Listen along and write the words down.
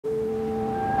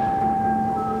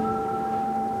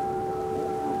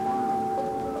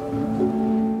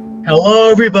Hello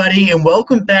everybody and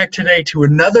welcome back today to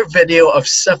another video of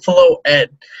Cephalo-Ed.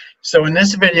 So in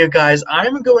this video guys,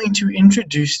 I'm going to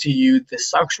introduce to you the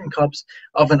suction cups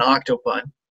of an octopus.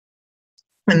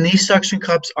 And these suction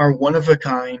cups are one of a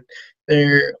kind.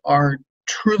 They are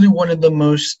truly one of the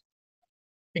most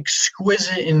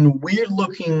exquisite and weird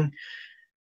looking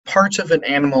parts of an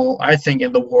animal, I think,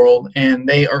 in the world, and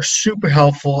they are super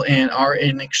helpful and are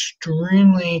an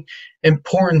extremely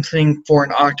important thing for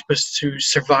an octopus to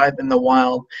survive in the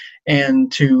wild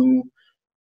and to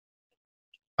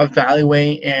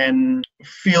evaluate and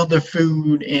feel the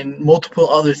food and multiple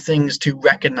other things to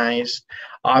recognize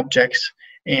objects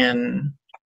and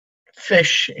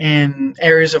fish and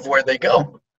areas of where they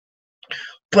go.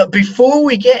 But before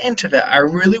we get into that, I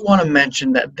really want to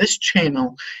mention that this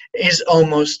channel is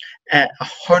almost at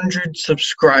 100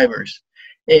 subscribers.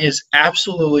 It is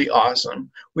absolutely awesome.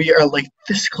 We are like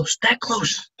this close, that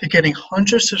close to getting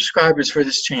 100 subscribers for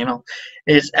this channel.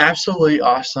 It is absolutely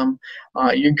awesome.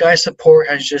 Your guys' support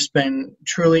has just been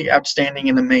truly outstanding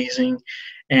and amazing.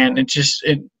 And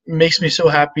it makes me so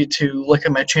happy to look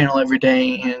at my channel every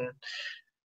day and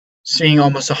seeing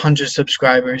almost 100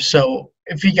 subscribers. So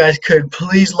if you guys could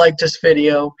please like this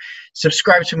video,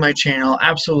 subscribe to my channel,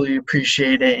 absolutely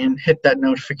appreciate it, and hit that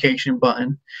notification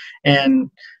button. And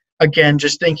again,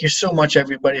 just thank you so much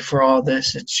everybody for all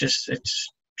this. It's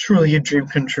truly a dream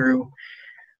come true.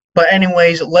 But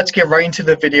anyways, let's get right into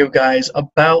the video guys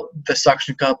about the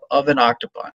suction cup of an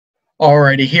octopus.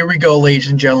 Alrighty, here we go ladies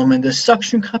and gentlemen, the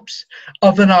suction cups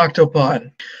of an octopus.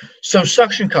 So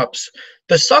suction cups,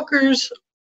 the suckers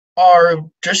are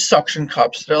just suction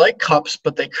cups. They're like cups,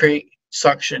 but they create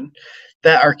suction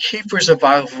that are key for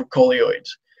survival for coleoids.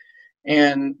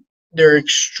 And they're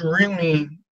extremely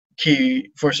key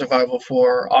for survival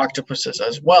for octopuses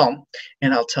as well.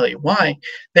 And I'll tell you why.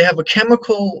 They have a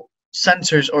chemical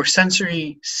sensors or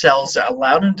sensory cells that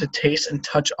allow them to taste and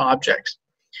touch objects.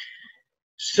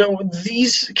 So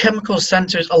these chemical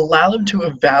sensors allow them to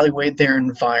evaluate their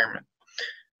environment,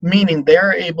 meaning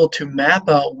they're able to map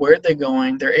out where they're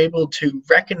going. They're able to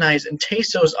recognize and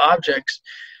taste those objects,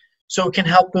 so it can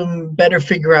help them better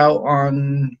figure out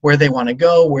on where they want to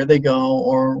go, where they go,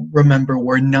 or remember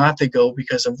where not to go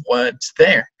because of what's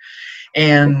there.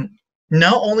 And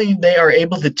not only they are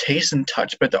able to taste and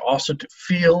touch, but they're also to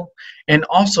feel and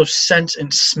also sense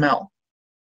and smell.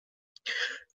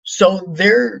 So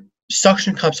their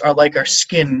suction cups are like our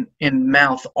skin and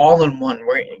mouth all in one,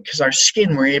 right? Because our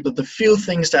skin, we're able to feel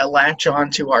things that latch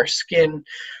onto our skin,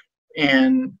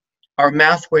 and our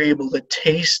mouth, we're able to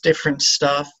taste different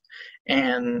stuff,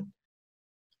 and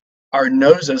our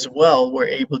nose as well, we're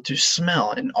able to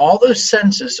smell. And all those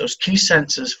senses, those key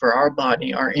senses for our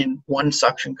body, are in one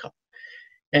suction cup.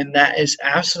 And that is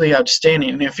absolutely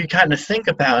outstanding. And if you kind of think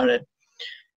about it,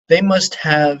 they must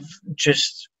have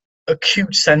just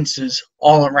acute senses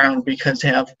all around, because they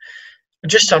have,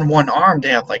 just on one arm, they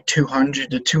have like 200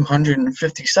 to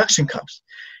 250 suction cups.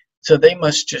 So they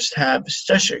must just have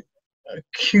such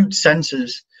acute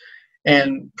senses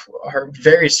and are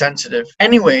very sensitive.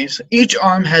 Anyways, each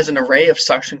arm has an array of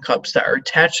suction cups that are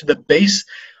attached to the base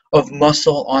of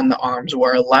muscle on the arms,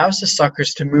 where it allows the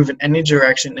suckers to move in any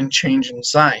direction and change in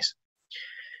size.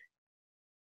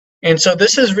 And so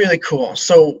this is really cool.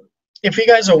 So if you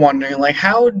guys are wondering, like,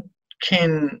 how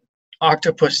can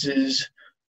octopuses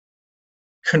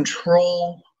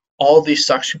control all these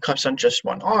suction cups on just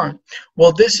one arm?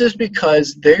 Well, this is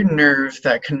because their nerves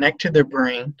that connect to their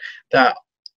brain, that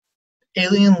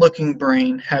alien-looking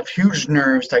brain, have huge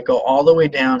nerves that go all the way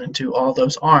down into all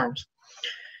those arms.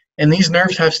 And these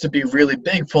nerves have to be really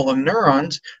big, full of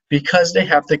neurons, because they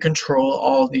have to control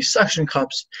all of these suction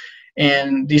cups.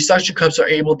 And these suction cups are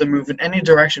able to move in any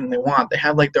direction they want. They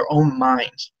have like their own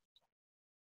minds.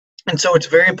 And so it's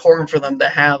very important for them to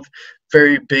have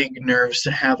very big nerves,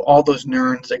 to have all those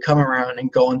neurons that come around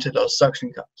and go into those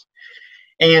suction cups.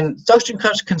 And suction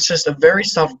cups consist of very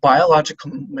soft biological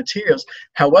materials.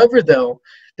 However, though,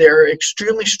 they're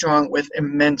extremely strong with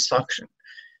immense suction.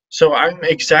 So I'm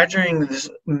exaggerating this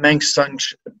immense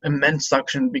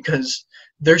suction because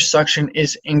their suction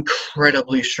is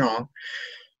incredibly strong.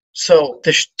 So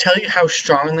to tell you how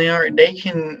strong they are, they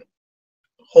can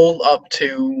hold up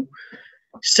to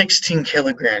 16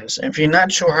 kilograms. And if you're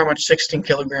not sure how much 16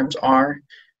 kilograms are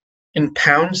in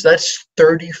pounds, that's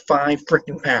 35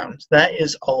 freaking pounds. That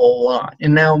is a lot.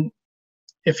 And now,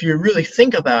 if you really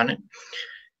think about it,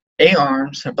 8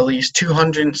 arms, I believe,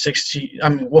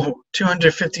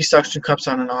 250 suction cups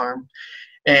on an arm,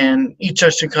 and each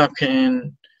suction cup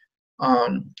can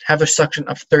have a suction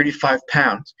of 35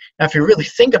 pounds. Now, if you really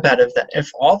think about it, that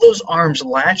if all those arms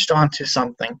latched onto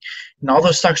something and all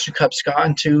those suction cups got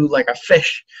into like a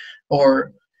fish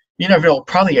or, you never know,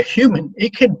 probably a human,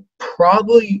 it could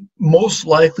probably most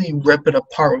likely rip it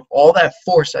apart with all that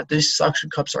force that these suction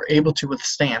cups are able to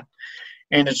withstand.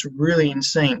 And it's really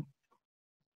insane.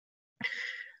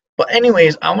 But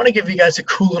anyways, I want to give you guys a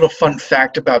cool little fun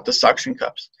fact about the suction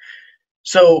cups.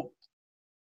 So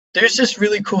there's this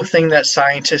really cool thing that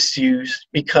scientists use,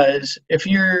 because if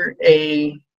you're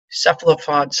a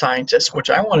cephalopod scientist, which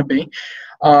I want to be,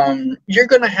 you're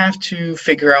going to have to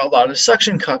figure out a lot of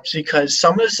suction cups, because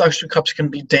some of the suction cups can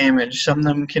be damaged. Some of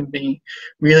them can be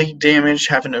really damaged,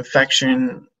 have an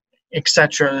infection,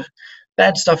 etc.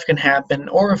 Bad stuff can happen,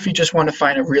 or if you just want to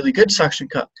find a really good suction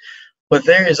cup. But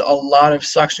there is a lot of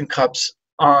suction cups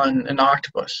on an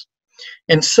octopus.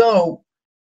 And so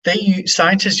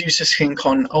scientists use this thing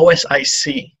called an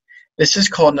OSIC. This is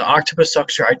called an octopus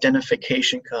structure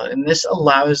identification code, and this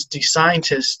allows the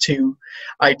scientists to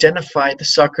identify the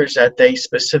suckers that they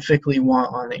specifically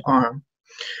want on the arm.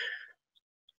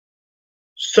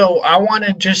 So I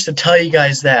wanted just to tell you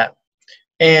guys that,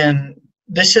 and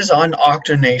this is on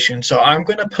Octonation, so I'm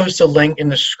going to post a link in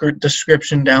the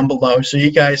description down below so you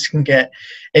guys can get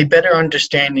a better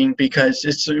understanding, because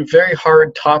it's a very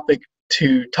hard topic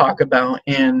to talk about,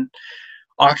 and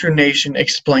Octonation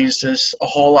explains this a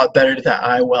whole lot better than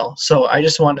I will. So I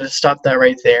just wanted to stop that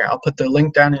right there. I'll put the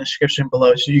link down in the description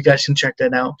below so you guys can check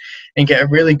that out and get a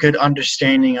really good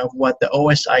understanding of what the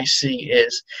OSIC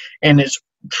is. And it's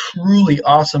truly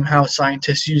awesome how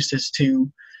scientists use this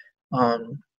to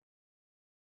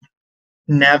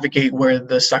navigate where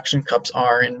the suction cups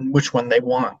are and which one they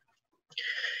want.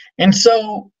 And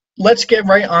so let's get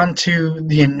right on to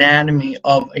the anatomy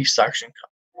of a suction cup.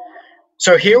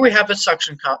 So here we have a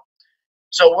suction cup.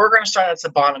 So we're going to start at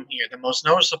the bottom here, the most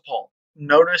noticeable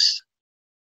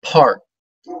part.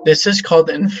 This is called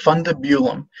the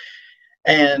infundibulum,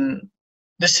 and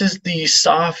this is the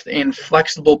soft and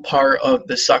flexible part of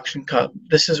the suction cup.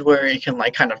 This is where it can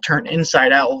like kind of turn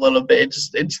inside out a little bit.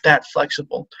 It's that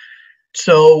flexible.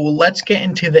 So let's get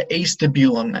into the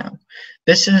acetabulum now.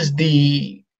 This is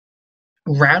the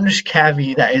roundish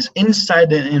cavity that is inside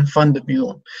the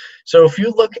infundibulum. So if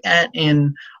you look at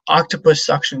an octopus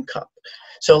suction cup,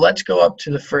 so let's go up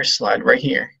to the first slide right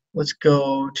here. Let's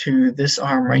go to this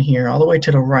arm right here, all the way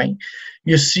to the right.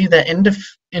 You see that in the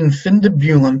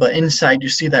infundibulum, but inside you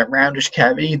see that roundish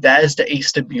cavity. That is the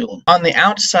acetabulum. On the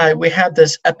outside, we have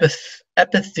this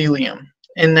epithelium.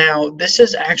 And now this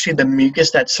is actually the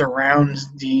mucus that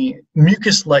surrounds the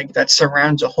mucus-like that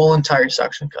surrounds the whole entire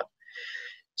suction cup.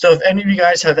 So if any of you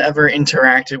guys have ever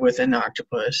interacted with an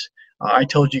octopus, I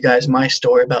told you guys my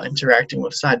story about interacting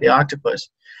with the octopus.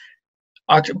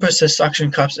 Octopus's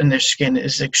suction cups in their skin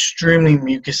is extremely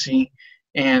mucousy,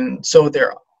 and so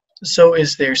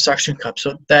is their suction cup.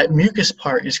 So that mucus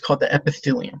part is called the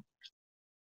epithelium.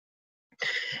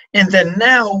 And then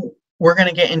now we're going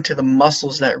to get into the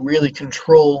muscles that really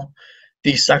control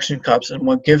these suction cups and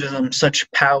what gives them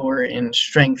such power and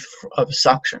strength of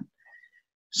suction.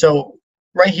 So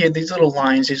right here, these little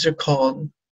lines, these are called,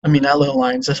 I mean, not little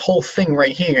lines, this whole thing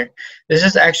right here, this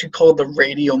is actually called the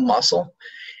radial muscle.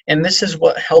 And this is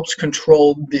what helps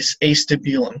control this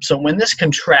acetabulum. So when this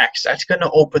contracts, that's going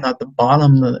to open up the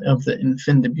bottom of the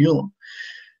infundibulum.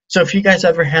 So if you guys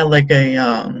ever had like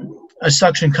a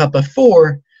suction cup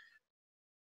before,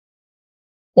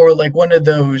 or like one of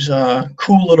those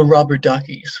cool little rubber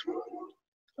duckies.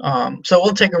 So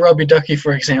we'll take a rubber ducky,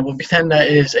 for example, pretend that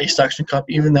is a suction cup,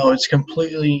 even though it's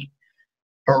completely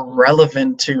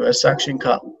irrelevant to a suction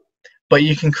cup. But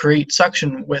you can create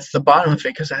suction with the bottom of it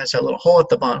because it has that little hole at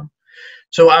the bottom.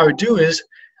 So what I would do is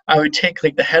I would take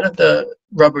like the head of the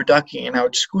rubber ducky and I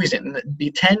would squeeze it. And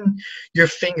pretend your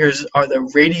fingers are the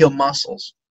radial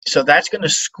muscles. So that's going to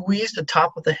squeeze the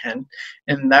top of the head,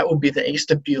 and that will be the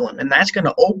acetabulum, and that's going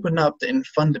to open up the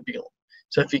infundibulum.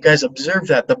 So if you guys observe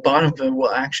that, the bottom of it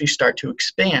will actually start to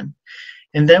expand.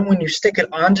 And then when you stick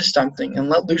it onto something and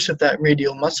let loose of that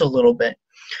radial muscle a little bit,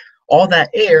 all that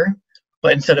air,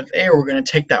 but instead of air, we're going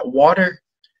to take that water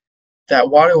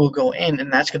will go in,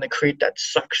 and that's going to create that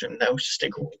suction that will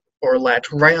stick or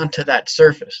latch right onto that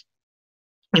surface.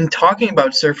 In talking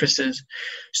about surfaces,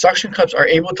 suction cups are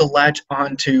able to latch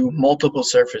onto multiple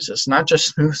surfaces, not just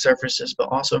smooth surfaces, but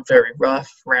also very rough,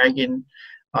 ragged,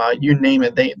 you name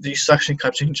it. These suction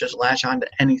cups, you can just latch onto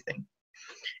anything.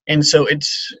 And so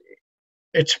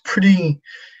it's pretty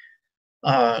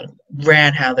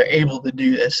rad how they're able to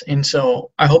do this. And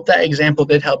so I hope that example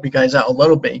did help you guys out a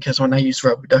little bit, because when I use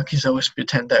rubber duckies, I always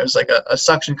pretend that it was like a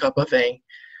suction cup of a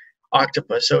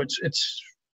octopus. So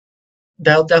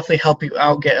that'll definitely help you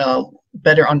out get a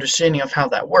better understanding of how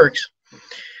that works.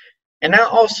 And now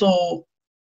also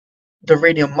the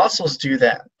radial muscles do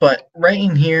that. But right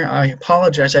in here, I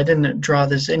apologize, I didn't draw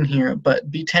this in here, but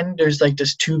B10, there's like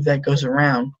this tube that goes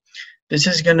around. This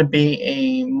is going to be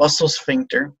a muscle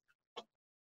sphincter.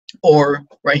 Or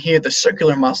right here, the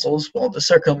circular muscles. Well, the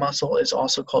circular muscle is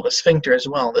also called a sphincter as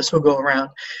well. This will go around,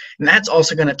 and that's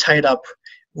also going to tie it up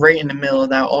right in the middle.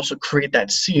 That will also create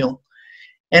that seal.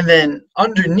 And then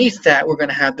underneath that, we're going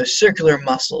to have the circular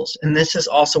muscles, and this is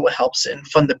also what helps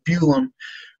Infundibulum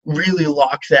really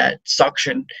lock that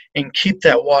suction and keep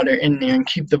that water in there and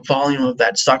keep the volume of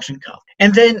that suction cup.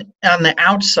 And then on the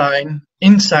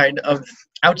inside of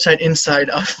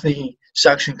the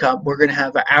suction cup, we're going to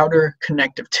have our outer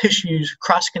connective tissues,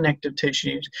 cross-connective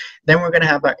tissues. Then we're going to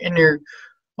have our inner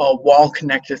wall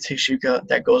connective tissue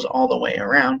that goes all the way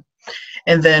around.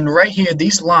 And then right here,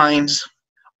 these lines,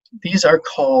 these are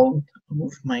called, I'll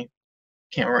move my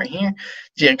camera right here,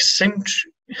 the I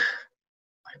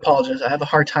apologize, I have a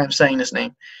hard time saying this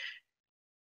name.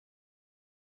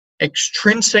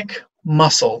 Extrinsic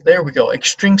muscle. There we go,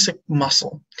 extrinsic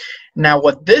muscle. Now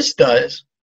what this does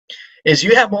is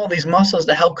you have all these muscles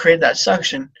that help create that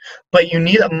suction, but you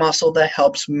need a muscle that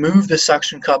helps move the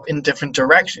suction cup in different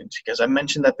directions. Because I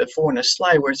mentioned that before in a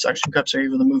slide where suction cups are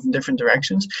able to move in different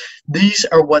directions. These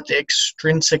are what the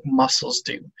extrinsic muscles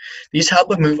do. These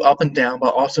help it move up and down,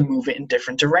 but also move it in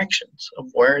different directions of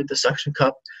where the suction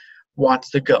cup wants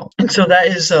to go. And so that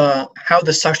is how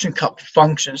the suction cup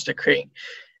functions to create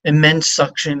immense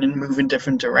suction and move in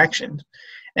different directions.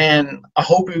 And I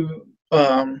hope you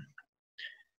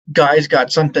guys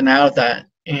got something out of that,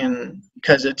 and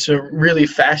because it's a really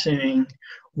fascinating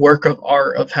work of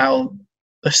art of how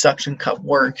the suction cup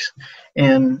works.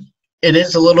 And it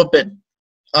is a little bit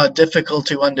difficult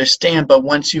to understand, but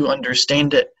once you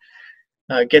understand it,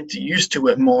 get used to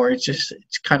it more, it's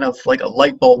kind of like a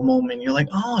light bulb moment. You're like,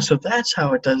 oh, so that's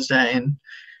how it does that, and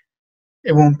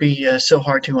it won't be so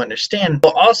hard to understand.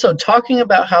 But also talking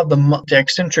about how the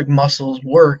eccentric muscles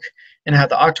work and how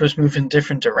the octopus move in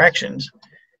different directions.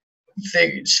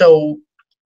 So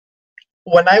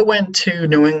when I went to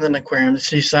New England Aquarium to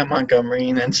see Cy Montgomery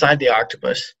and inside the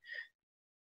octopus,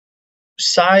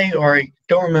 Cy, or I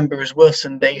don't remember, it was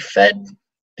Wilson, they fed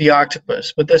the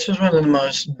octopus. But this was one of the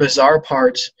most bizarre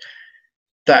parts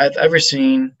that I've ever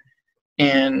seen.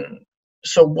 And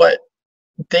so what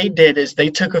they did is they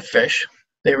took a fish,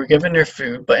 they were given their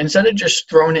food, but instead of just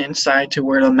throwing it inside to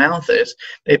where the mouth is,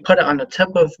 they put it on the tip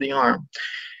of the arm.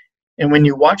 And when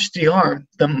you watch the arm,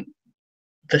 the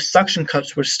suction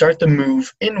cups would start to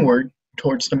move inward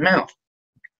towards the mouth.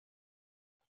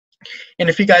 And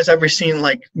if you guys ever seen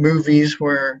like movies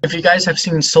where, if you guys have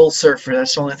seen Soul Surfer,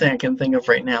 that's the only thing I can think of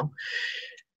right now.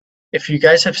 If you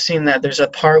guys have seen that, there's a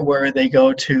part where they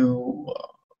go to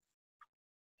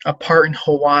a part in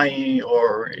Hawaii,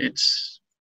 or it's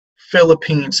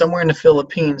Philippines, somewhere in the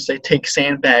Philippines, they take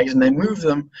sandbags and they move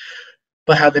them.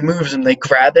 But how they move them, they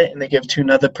grab it and they give it to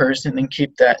another person and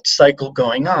keep that cycle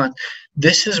going on.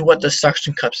 This is what the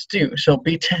suction cups do. So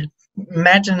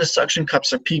imagine the suction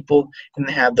cups are people and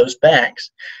they have those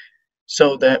bags.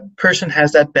 So the person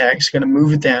has that bag, is going to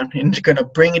move it down and it's going to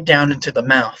bring it down into the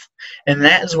mouth. And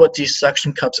that is what these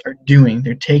suction cups are doing.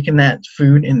 They're taking that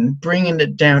food and bringing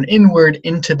it down inward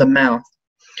into the mouth.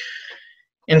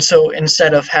 And so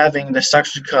instead of having the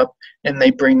suction cup and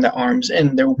they bring the arms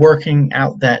in, they're working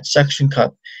out that suction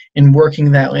cup and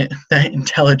working that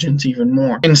intelligence even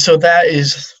more. And so that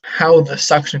is how the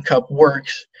suction cup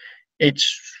works.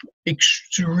 It's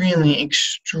extremely,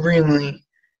 extremely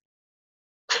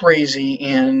crazy,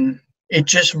 and it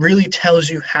just really tells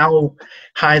you how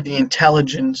high the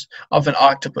intelligence of an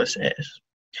octopus is.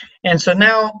 And so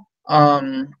now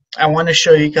I want to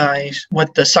show you guys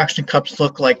what the suction cups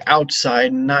look like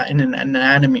outside, not in an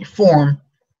anatomy form.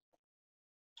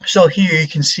 So here you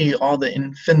can see all the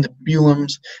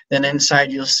Infundibulums. Then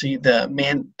inside you'll see the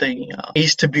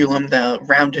Acetabulum, the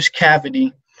roundish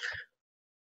cavity.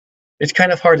 It's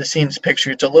kind of hard to see in this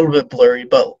picture. It's a little bit blurry.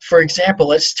 But for example,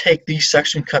 let's take these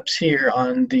suction cups here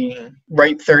on the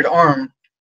right third arm.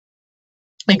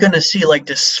 You're going to see like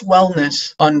this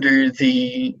swellness under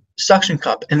the suction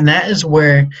cup, and that is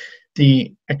where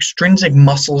the extrinsic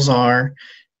muscles are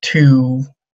to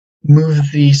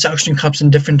move the suction cups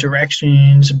in different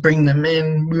directions, bring them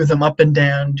in, move them up and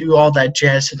down, do all that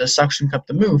jazz to the suction cup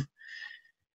to move.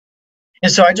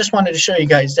 And so I just wanted to show you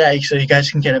guys that so you guys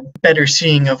can get a better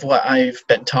seeing of what I've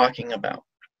been talking about.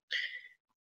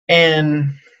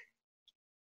 And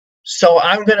So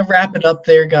I'm going to wrap it up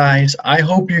there, guys. I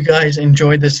hope you guys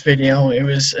enjoyed this video. It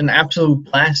was an absolute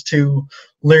blast to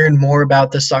learn more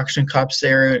about the suction cups.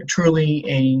 They're truly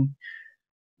a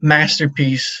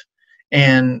masterpiece,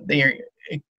 and they are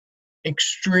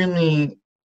extremely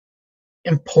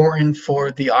important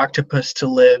for the octopus to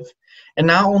live. And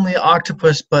not only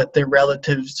octopus, but their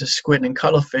relatives, the squid and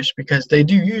cuttlefish, because they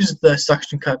do use the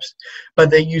suction cups, but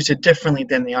they use it differently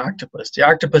than the octopus. The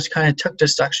octopus kind of took the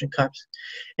suction cups,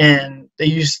 and they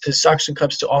used the suction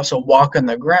cups to also walk on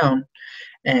the ground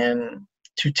and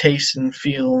to taste and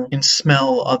feel and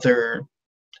smell other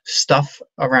stuff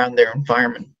around their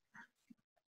environment.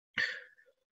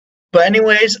 But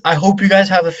anyways, I hope you guys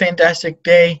have a fantastic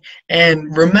day,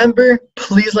 and remember,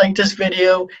 please like this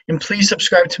video and please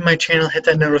subscribe to my channel, hit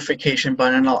that notification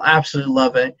button. I'll absolutely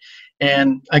love it.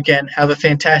 And again, have a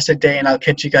fantastic day, and I'll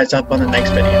catch you guys up on the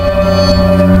next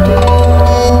video.